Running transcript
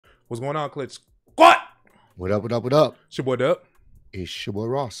What's going on, Clutch? What? What up, what up, what up? It's your boy Dub. It's your boy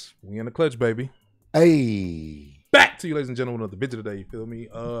Ross. We in the clutch, baby. Hey. Back to you, ladies and gentlemen, of the video today. You feel me?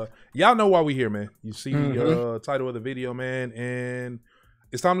 Y'all know why we here, man. You see the title of the video, man, and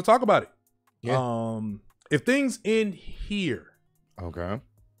it's time to talk about it. Yeah. If things end here, Okay.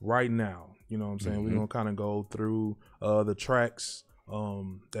 right now, you know what I'm saying? We're gonna kind of go through the tracks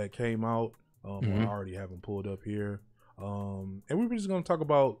that came out. I already have them pulled up here. And we're just gonna talk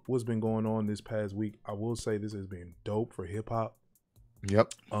about what's been going on this past week. I will say this has been dope for hip hop.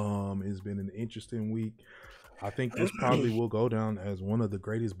 Yep. It's been an interesting week. I think this probably will go down as one of the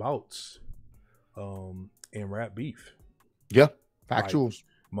greatest bouts in rap beef. Yeah. Factuals. Like,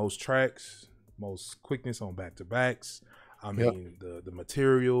 most tracks, most quickness on back to backs. I mean, the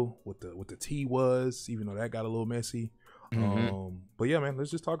material with the T was, even though that got a little messy. But yeah, man, let's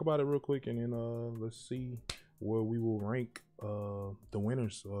just talk about it real quick, and then let's see where we will rank the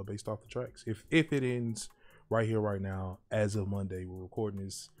winners based off the tracks. If it ends right here, right now, as of Monday, we're recording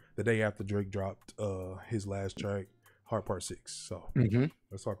this the day after Drake dropped his last track, Heart Part 6. So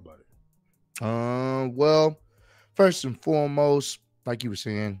let's talk about it. Well, first and foremost, like you were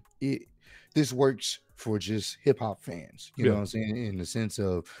saying, this works for just hip hop fans. You know what I'm saying? In the sense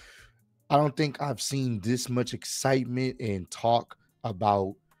of, I don't think I've seen this much excitement and talk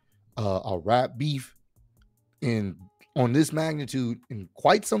about a rap beef on this magnitude in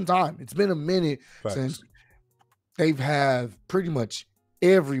quite some time. It's been a minute since they've had pretty much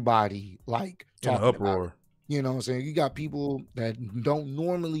everybody like talking uproar. About it. You know what I'm saying? You got people that don't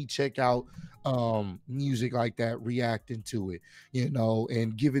normally check out music like that reacting to it, you know,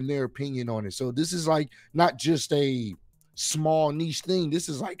 and giving their opinion on it. So this is like not just a small niche thing. This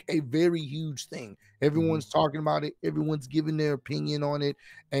is like a very huge thing. Everyone's talking about it. Everyone's giving their opinion on it.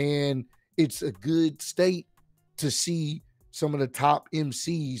 And it's a good state to see some of the top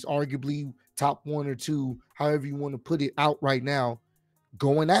MCs, arguably top one or two, however you want to put it, out right now,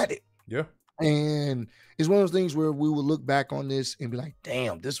 going at it. Yeah. And it's one of those things where we will look back on this and be like,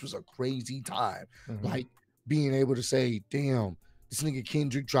 damn, this was a crazy time. Like being able to say, damn, this nigga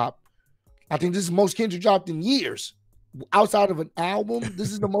Kendrick dropped. I think this is the most Kendrick dropped in years. Outside of an album,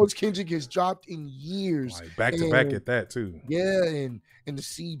 this is the most Kendrick has dropped in years. Like back to back at that too. Yeah, and to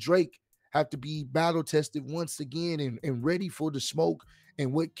see Drake have to be battle tested once again and ready for the smoke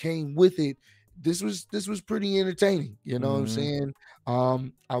and what came with it. This was pretty entertaining. You know what I'm saying?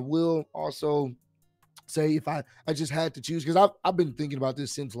 I will also say, if I just had to choose, because I've been thinking about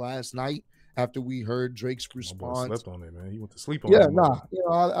this since last night after we heard Drake's response. Slept on it, man. You went to sleep on it. Yeah, nah. You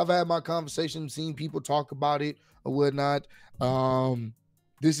know, I've had my conversation, seen people talk about it or whatnot.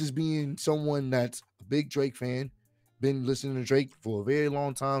 This is being someone that's a big Drake fan, been listening to Drake for a very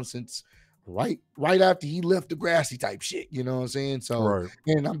long time, since right after he left the Grassy type shit, you know what I'm saying? So,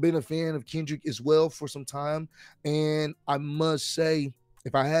 and I've been a fan of Kendrick as well for some time. And I must say,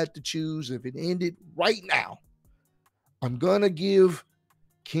 if I had to choose, if it ended right now, I'm gonna give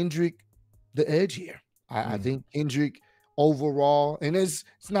Kendrick the edge here. I think Kendrick overall, and it's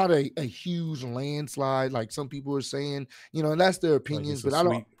not a huge landslide like some people are saying, you know, and that's their opinions, but I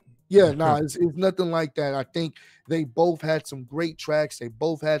don't. Yeah, no, it's nothing like that. I think they both had some great tracks. They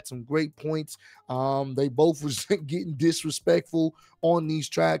both had some great points. They both was getting disrespectful on these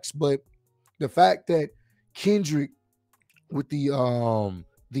tracks, but the fact that Kendrick with the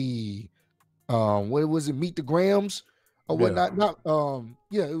what was it, Meet the Grams or whatnot?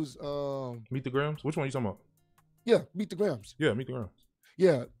 Yeah, it was Meet the Grams. Which one are you talking about? Yeah, Meet the Grams. Yeah, Meet the Grams.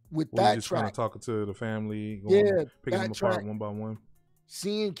 Yeah, with that just track, kind of talking to the family, picking them apart one by one.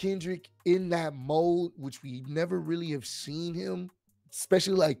 Seeing Kendrick in that mode, which we never really have seen him,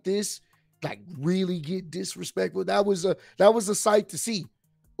 especially like this, like really get disrespectful. That was a sight to see.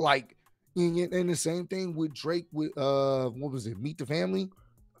 Like, and the same thing with Drake with what was it? Meet the Family.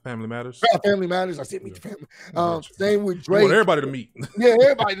 Family Matters. Family Matters. I said Meet the Family. Same with Drake. You want everybody to meet. Yeah,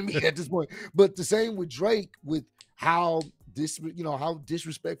 everybody to meet at this point. But the same with Drake with how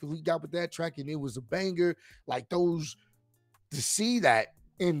disrespectful he got with that track, and it was a banger. Like those. To see that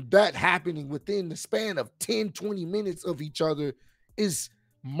and that happening within the span of 10, 20 minutes of each other is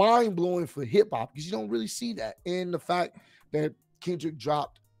mind-blowing for hip-hop, because you don't really see that. And the fact that Kendrick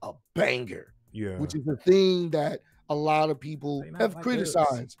dropped a banger, which is the thing that a lot of people have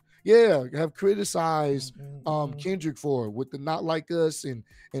criticized. Yeah, have criticized Kendrick for, with the Not Like Us and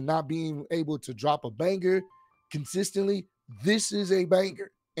not being able to drop a banger consistently. This is a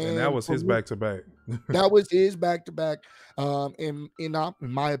banger. And that was his back-to-back. That was his back-to-back. In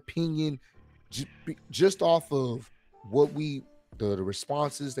my opinion, just off of what we the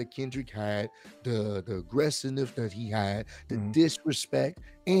responses that Kendrick had, the aggressiveness that he had, the disrespect,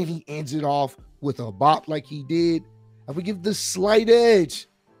 and he ends it off with a bop like he did. I would give the slight edge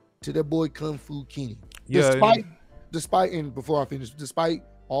to that boy Kung Fu Kenny. Yeah, Despite, and before I finish, despite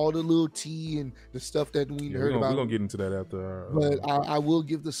all the little tea and the stuff that we heard about. We're gonna get into that after. But I will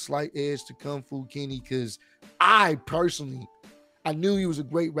give the slight edge to Kung Fu Kenny because I personally, I knew he was a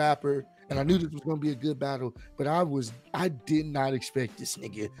great rapper and I knew this was gonna be a good battle, but I did not expect this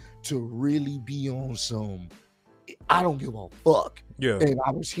nigga to really be on some I don't give a fuck. Yeah. And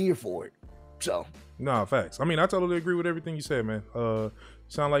I was here for it. So nah, facts. I mean, I totally agree with everything you said, man.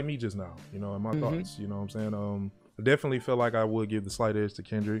 Sound like me just now, you know, in my thoughts. You know what I'm saying? I definitely feel like I would give the slight edge to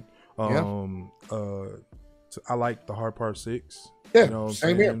Kendrick. I like the Hard Part 6. Yeah, you know what I'm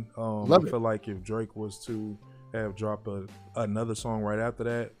same saying? Here. I feel like if Drake was to have dropped another song right after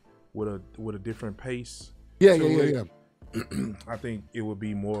that with a different pace, yeah. I think it would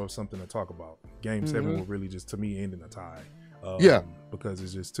be more of something to talk about. Game 7 would really just, to me, end in a tie. Because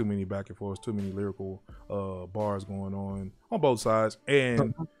it's just too many back and forth, too many lyrical bars going on both sides,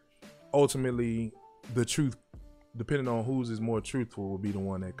 and ultimately the truth, depending on whose is more truthful, would be the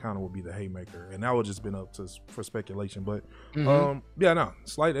one that kind of would be the haymaker, and that would just been up for speculation. But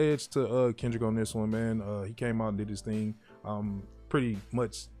slight edge to Kendrick on this one, man. He came out and did his thing. Pretty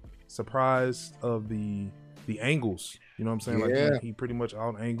much surprised of the angles. You know what I'm saying? Like he pretty much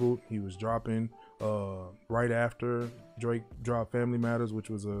out angled. He was dropping right after Drake dropped Family Matters, which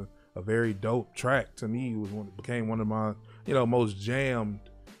was a very dope track to me. It was became one of my most jammed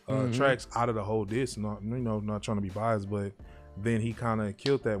tracks out of the whole disc. Not trying to be biased, but then he kind of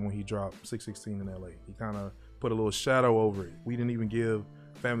killed that when he dropped 616 in LA. He kind of put a little shadow over it. We didn't even give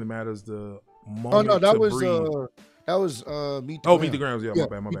Family Matters the moment to breathe. That was Meet the Grams. Yeah,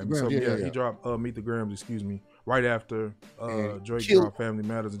 my bad. He dropped Meet the Grams, excuse me, right after Drake dropped Family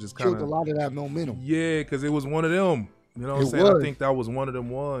Matters, and just kind of killed a lot of that momentum. Yeah, because it was one of them. You know what I'm saying? I think that was one of them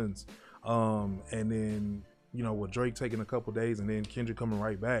ones. And then with Drake taking a couple days, and then Kendrick coming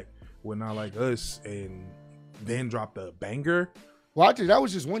right back with Not Like Us, and then dropped a banger. Well, actually, that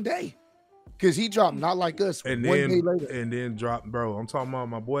was just one day. Because he dropped Not Like Us and one day later. And then dropped, bro. I'm talking about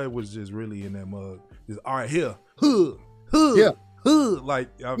my boy was just really in that mug. Just, all right, here. Like,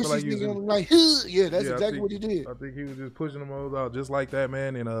 I feel like he was that's exactly what he did. I think he was just pushing them all out just like that,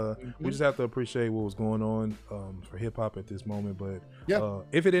 man. And we just have to appreciate what was going on for hip hop at this moment. But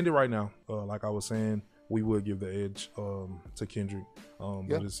if it ended right now, like I was saying, we would give the edge to Kendrick.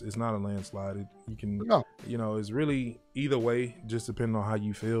 But it's not a landslide. It's really either way, just depending on how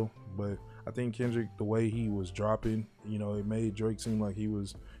you feel. But I think Kendrick, the way he was dropping, it made Drake seem like he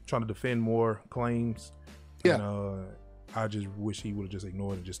was trying to defend more claims. And, I just wish he would have just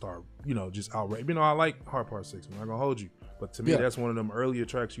ignored and just started, just outright. I like Hard Part 6. I'm not gonna hold you, but to me, that's one of them earlier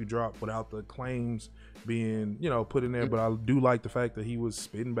tracks you dropped without the claims being, put in there. But I do like the fact that he was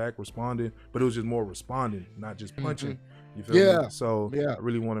spitting back, responding, but it was just more responding, not just punching. You feel me? So I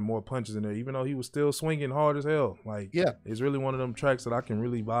really wanted more punches in there, even though he was still swinging hard as hell. Like, it's really one of them tracks that I can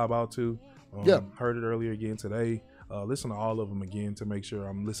really vibe out to. Heard it earlier again today. Listen to all of them again to make sure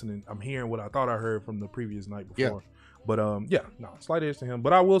I'm listening. I'm hearing what I thought I heard from the previous night before. But slight edge to him.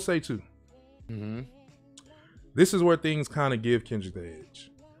 But I will say too, this is where things kind of give Kendrick the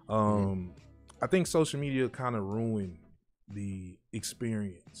edge. I think social media kind of ruined the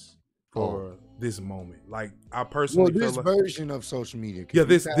experience for this moment. Like, I personally this version of social media.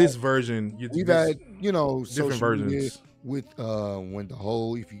 This version. We've had different versions with when the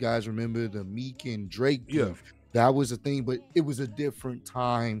whole, if you guys remember the Meek and Drake beef, that was a thing, but it was a different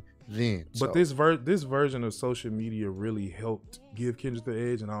time then. But this version of social media really helped give Kendrick the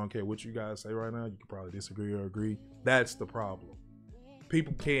edge, and I don't care what you guys say right now. You can probably disagree or agree. That's the problem.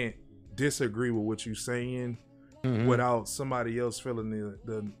 People can't disagree with what you're saying without somebody else feeling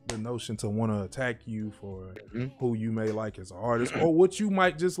the notion to want to attack you for who you may like as an artist or what you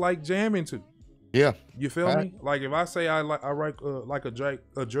might just like jamming to. Yeah, you feel me? Like, if I say I write like a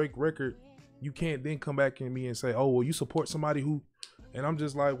Drake record, you can't then come back at me and say, oh, well, you support somebody who, and I'm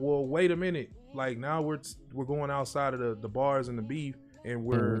just like, well, wait a minute. Like, now we're going outside of the bars and the beef,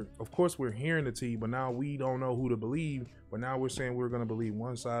 and of course we're hearing the tea, but now we don't know who to believe. But now we're saying we're gonna believe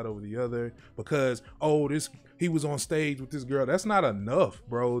one side over the other because he was on stage with this girl. That's not enough,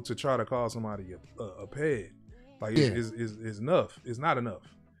 bro, to try to call somebody a ped. Like, it's enough. It's not enough.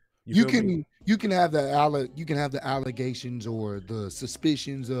 You can have the allegations or the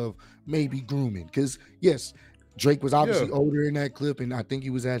suspicions of maybe grooming, because yes, Drake was obviously older in that clip, and I think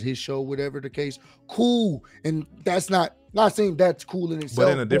he was at his show, whatever the case. Cool, and that's not saying that's cool in itself,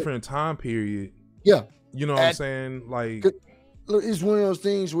 but in a different time period. Yeah, you know what I'm saying? Like it's one of those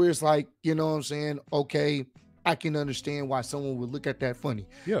things where it's like, you know what I'm saying? Okay, I can understand why someone would look at that funny.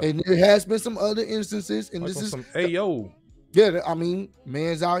 Yeah. And there has been some other instances, and Like this is some Ayo. yeah, I mean,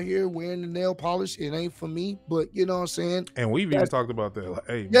 man's out here wearing the nail polish. It ain't for me, but you know what I'm saying? And we've even talked about that. Like,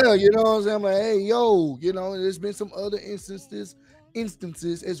 hey, yeah, you know what I'm saying? I'm like, hey, yo, you know, there's been some other instances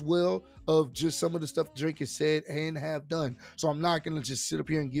as well of just some of the stuff Drake has said and have done. So I'm not gonna just sit up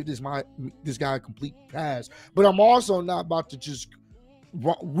here and give this guy a complete pass. But I'm also not about to just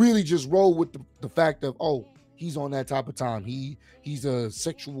really just roll with the fact of, oh, he's on that type of time. He's a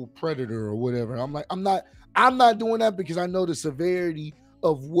sexual predator or whatever. I'm like, I'm not doing that, because I know the severity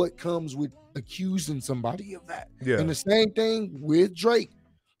of what comes with accusing somebody of that. Yeah. And the same thing with Drake.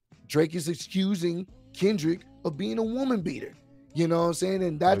 Drake is accusing Kendrick of being a woman beater. You know what I'm saying?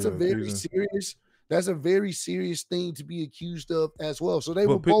 And that's a very serious thing to be accused of as well. So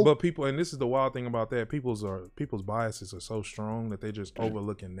but people, and this is the wild thing about that, people's biases are so strong that they just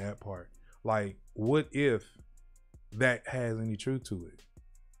overlooking that part. Like, what if that has any truth to it?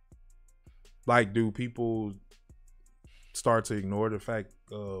 Like, do people start to ignore the fact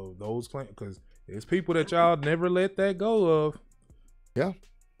of those claims? Because it's people that y'all never let that go of. Yeah.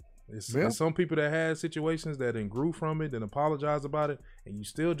 It's some people that had situations that then grew from it and apologize about it, and you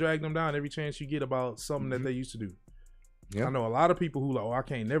still drag them down every chance you get about something that they used to do. Yeah. I know a lot of people who like, oh, I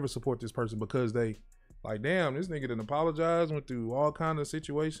can't never support this person because they like, damn, this nigga didn't apologize, went through all kinds of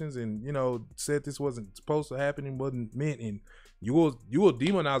situations, and you know, said this wasn't supposed to happen and wasn't meant, and you will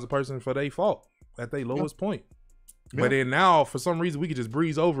demonize a person for their fault at their lowest point. Yeah. But then now, for some reason, we could just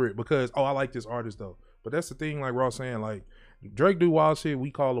breeze over it because, oh, I like this artist though. But that's the thing, like Ross saying, like, Drake do wild shit, we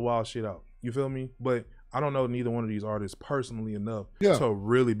call the wild shit out. You feel me? But I don't know neither one of these artists personally enough to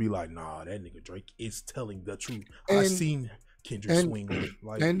really be like, nah, that nigga Drake is telling the truth. I seen Kendrick swing with it.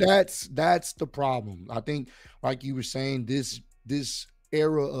 Like, and that's the problem. I think, like you were saying, this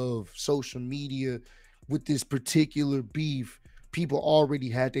era of social media with this particular beef, people already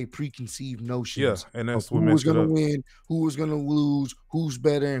had their preconceived notions. Yeah, and that's who was going to win, who was going to lose, who's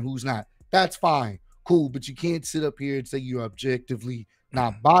better and who's not. That's fine. Cool, but you can't sit up here and say you're objectively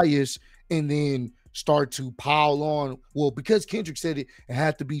not biased and then start to pile on, well, because Kendrick said it, it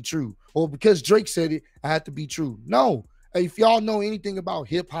had to be true. Or because Drake said it, it had to be true. No. If y'all know anything about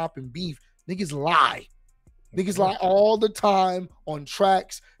hip-hop and beef, niggas lie. Niggas lie all the time on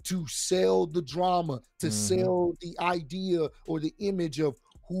tracks to sell the drama, to sell the idea or the image of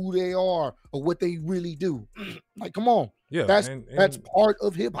who they are or what they really do. Like, come on. Yeah, that's part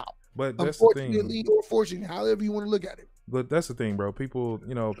of hip-hop. But that's the thing. Unfortunately or fortunately, however you want to look at it. But that's the thing, bro. People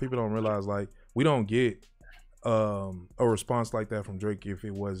don't realize, like, we don't get a response like that from Drake if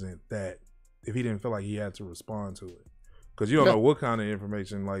it wasn't that, if he didn't feel like he had to respond to it. Because you don't know what kind of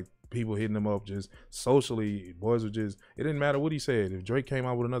information, like, people hitting him up just socially, boys were just, it didn't matter what he said. If Drake came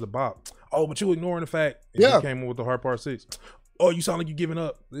out with another bop, oh, but you ignoring the fact, he came in with the Hard Part 6, oh, you sound like you giving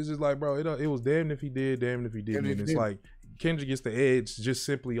up. It's just like, bro, it was damned if he did, damned if he didn't. And it's like, Kendrick gets the edge just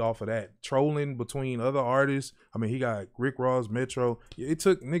simply off of that. Trolling between other artists. I mean, he got Rick Ross, Metro. It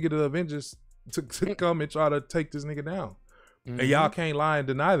took nigga the Avengers to come and try to take this nigga down. And y'all can't lie and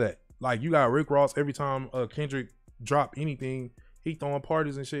deny that. Like, you got Rick Ross, every time Kendrick drop anything, he throwing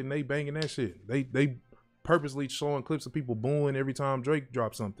parties and shit, and they banging that shit. They purposely showing clips of people booing every time Drake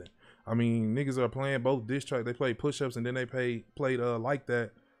drops something. I mean, niggas are playing both diss tracks. They played Push-Ups, and then they played Like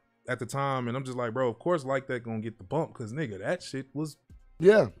That at the time, and I'm just like, bro, of course Like That gonna get the bump, because nigga, that shit was,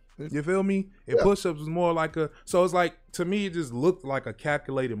 you feel me? And Push-Ups was more like a, so it's like, to me, it just looked like a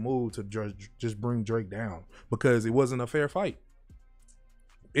calculated move to just bring Drake down, because it wasn't a fair fight.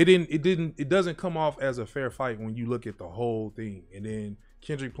 It doesn't come off as a fair fight when you look at the whole thing. And then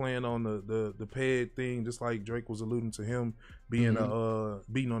Kendrick playing on the ped thing, just like Drake was alluding to him being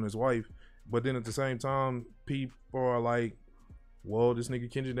beating on his wife. But then at the same time, people are like, well, this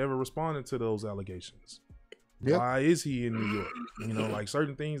nigga Kendrick never responded to those allegations. Yep. Why is he in New York? You know, like,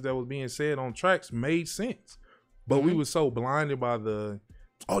 certain things that was being said on tracks made sense. But we was so blinded by the,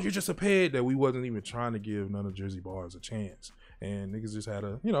 oh, you're just a ped, that we wasn't even trying to give none of Jersey Bars a chance. And niggas just had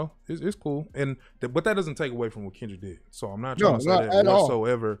a, you know, it's cool. And but that doesn't take away from what Kendrick did. So I'm not trying to say that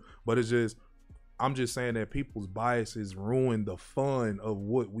whatsoever. But it's just, I'm just saying that people's biases ruin the fun of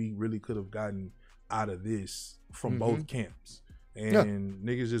what we really could have gotten out of this from both camps. And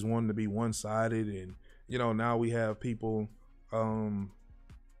niggas just wanted to be one-sided. And, you know, now we have people on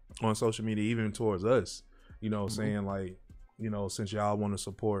social media, even towards us, you know, saying like, you know, since y'all want to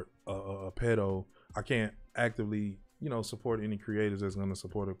support a pedo, I can't actively, you know, support any creators that's going to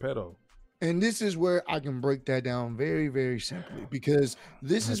support a pedo. And this is where I can break that down very, very simply, because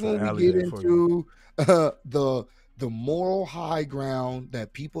this is when we get into the the moral high ground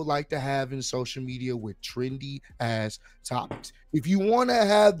that people like to have in social media with trendy ass topics. If you want to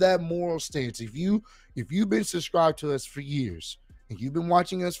have that moral stance, if you've been subscribed to us for years and you've been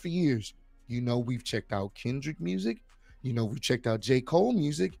watching us for years, you know we've checked out Kendrick music, you know we've checked out J. Cole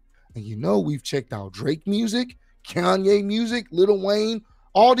music, and you know we've checked out Drake music, Kanye music, Lil Wayne,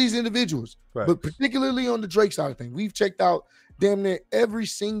 all these individuals. Right. But particularly on the Drake side of things, we've checked out damn near every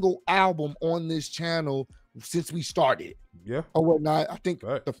single album on this channel since we started. Yeah. Or whatnot. I think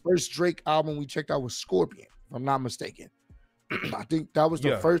right. the first Drake album we checked out was Scorpion, if I'm not mistaken. I think that was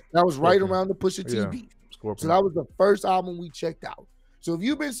the first, that was right around the Pusha T beat. So that was the first album we checked out. So if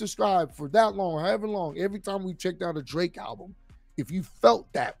you've been subscribed for that long, however long, every time we checked out a Drake album, if you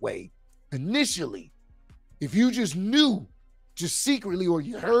felt that way initially, if you just knew, just secretly, or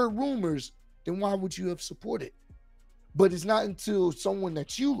you heard rumors, then why would you have supported? But it's not until someone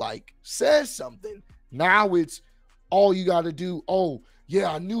that you like says something. Now it's all you got to do. Oh,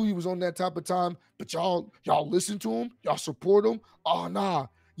 yeah, I knew he was on that type of time, but y'all listen to him, y'all support him. Oh, nah,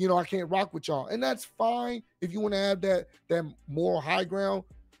 you know, I can't rock with y'all. And that's fine if you want to have that moral high ground.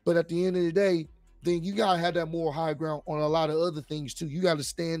 But at the end of the day, then you got to have that moral high ground on a lot of other things too. You got to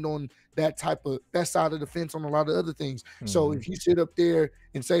stand on that side of the fence on a lot of other things. Mm-hmm. So if you sit up there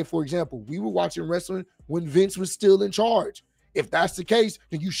and say, for example, we were watching wrestling when Vince was still in charge. If that's the case,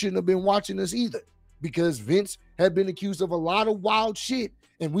 then you shouldn't have been watching us either, because Vince had been accused of a lot of wild shit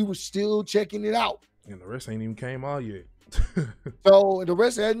and we were still checking it out. And the rest ain't even came out yet. So the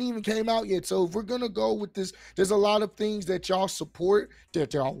rest hadn't even came out yet. So if we're gonna go with this, there's a lot of things that y'all support,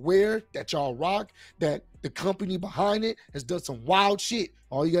 that y'all wear, that y'all rock, that the company behind it has done some wild shit.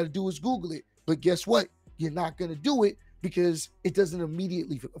 All you got to do is Google it. But guess what? You're not gonna do it because it doesn't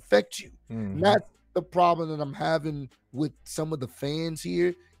immediately affect you. Mm-hmm. And that's the problem that I'm having with some of the fans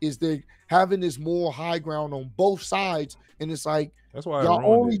here, is they're having this moral high ground on both sides, and it's like, that's why y'all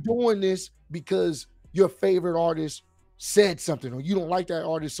only doing this because your favorite artist said something, or you don't like that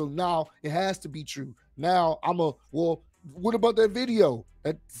artist, so now it has to be true. Now well, what about that video?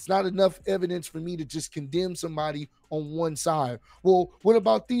 That's not enough evidence for me to just condemn somebody on one side. Well, what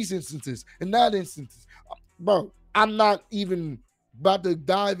about these instances and that instances? Bro, I'm not even about to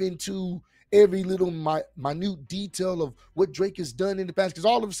dive into every little minute detail of what Drake has done in the past, because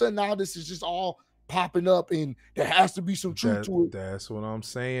all of a sudden now this is just all popping up and there has to be some truth to it. That's what I'm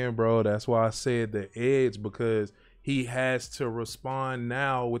saying, bro. That's why I said the edge, because he has to respond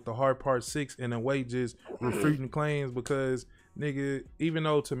now with the Hard Part 6 in a way, just refuting claims, because nigga, even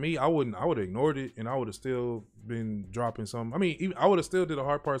though to me I would have ignored it and I would have still been dropping some. I mean, I would have still did a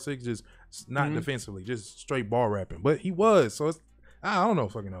Hard Part 6, just not defensively, just straight ball rapping. But he was, so I don't know,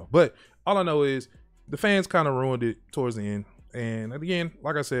 fucking know. But all I know is the fans kind of ruined it towards the end. And again,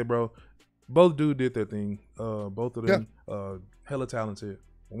 like I said, bro, both dudes did their thing. Both of them, hella talented.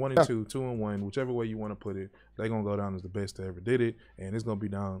 1 and 2, 2 and 1, whichever way you want to put it, they're gonna go down as the best that ever did it, and it's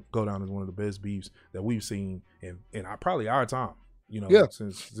gonna go down as one of the best beefs that we've seen in probably our time. You know,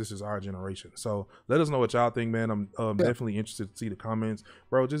 since this is our generation. So let us know what y'all think, man. I'm definitely interested to see the comments,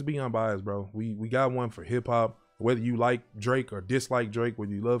 bro. Just be unbiased, bro. We got one for hip hop. Whether you like Drake or dislike Drake,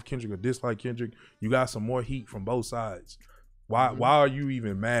 whether you love Kendrick or dislike Kendrick, you got some more heat from both sides. Why are you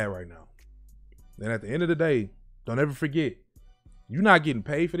even mad right now? And at the end of the day, don't ever forget, you're not getting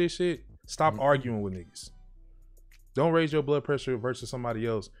paid for this shit. Stop arguing with niggas. Don't raise your blood pressure versus somebody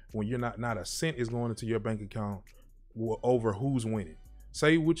else when you're not a cent is going into your bank account over who's winning.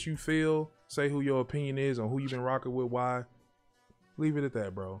 Say what you feel. Say who your opinion is on who you've been rocking with, why. Leave it at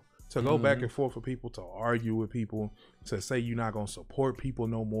that, bro. To go back and forth with people, to argue with people, to say you're not going to support people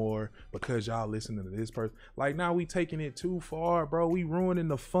no more because y'all listening to this person. Like, now we taking it too far, bro. We ruining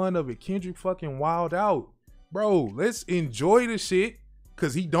the fun of it. Kendrick fucking wild out. Bro, let's enjoy the shit,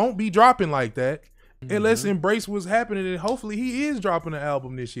 because he don't be dropping like that. And let's embrace what's happening, and hopefully he is dropping an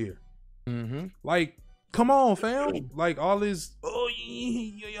album this year. Like, come on, fam. Like, all this,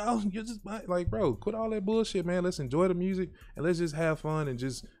 y'all, you're just like, bro, quit all that bullshit, man. Let's enjoy the music and let's just have fun and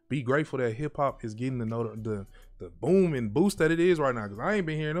just be grateful that hip hop is getting the boom and boost that it is right now. Because I ain't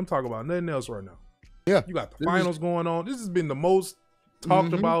been hearing them talk about nothing else right now. Yeah, you got the finals going on. This has been the most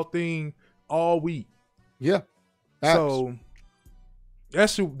talked about thing all week. Yeah, so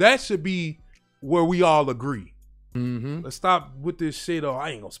that should be where we all agree. Let's stop with this shit. Oh, I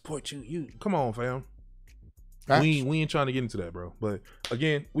ain't gonna support you. You come on, fam. We ain't trying to get into that, bro. But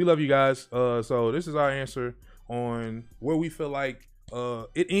again, we love you guys. So this is our answer on where we feel like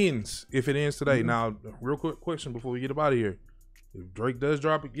it ends, if it ends today. Now, real quick question before we get up out of here: if Drake does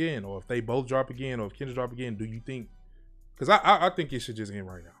drop again, or if they both drop again, or if Kendrick drop again, do you think? Because I think it should just end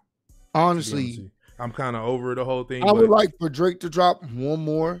right now. Honestly, I'm kind of over the whole thing. I would like for Drake to drop one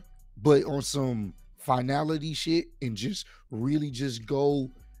more, but on some finality shit and just really just go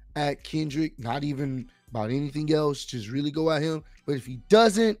at Kendrick, not even about anything else, just really go at him. But if he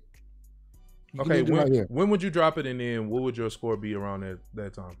doesn't, okay, when would you drop it, and then what would your score be around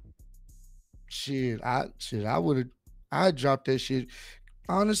that time? I'd drop that shit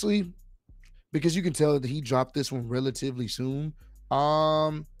honestly, because you can tell that he dropped this one relatively soon.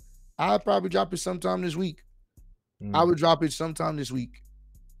 I'd probably drop it sometime this week. I would drop it sometime this week.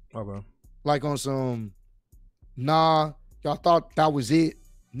 Okay. Like on some, nah, y'all thought that was it.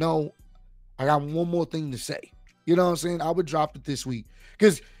 No, I got one more thing to say. You know what I'm saying? I would drop it this week.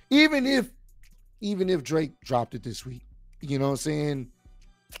 Because even if Drake dropped it this week, you know what I'm saying?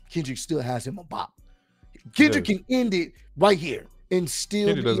 Kendrick still has him a bop. Kendrick can end it right here and still.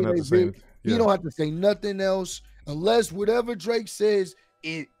 Kendrick doesn't have to say it. You don't have to say nothing else unless whatever Drake says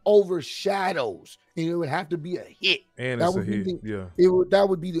it overshadows, and it would have to be a hit. And it's a hit. That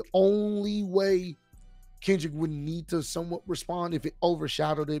would be the only way Kendrick would need to somewhat respond if it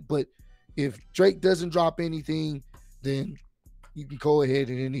overshadowed it. But if Drake doesn't drop anything, then you can go ahead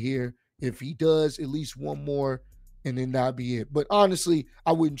and end it here. If he does at least one more, and then that'd be it. But honestly,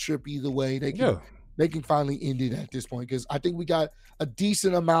 I wouldn't trip either way. They can finally end it at this point, because I think we got a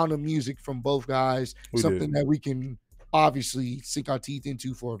decent amount of music from both guys, something that we can obviously sink our teeth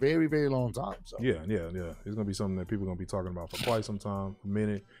into for a very, very long time. So yeah. It's gonna be something that people are gonna be talking about for quite some time, a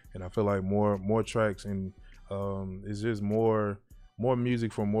minute. And I feel like more tracks, and it's just more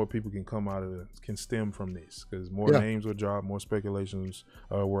music from more people can stem from this, because more names will drop, more speculations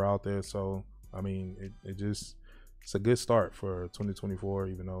were out there. So I mean, it's a good start for 2024,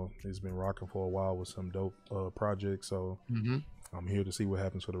 even though it's been rocking for a while with some dope projects. So I'm here to see what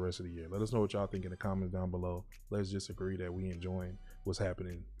happens for the rest of the year. Let us know what y'all think in the comments down below. Let's just agree that we enjoying what's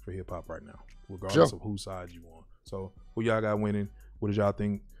happening for hip hop right now, regardless of whose side you on. So who y'all got winning? What did y'all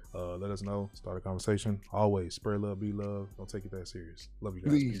think? Let us know. Start a conversation. Always spread love, be love. Don't take it that serious. Love you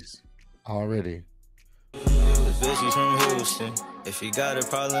guys. Peace. Already. The bitch is from Houston. If you got a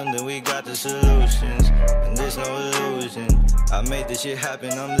problem, then we got the solutions. And there's no illusion. I made this shit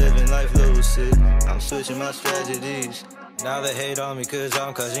happen, I'm living life lucid. I'm switching my strategies. Now they hate on me cause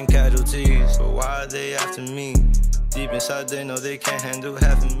I'm causing casualties. But why are they after me? Deep inside they know they can't handle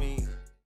half of me.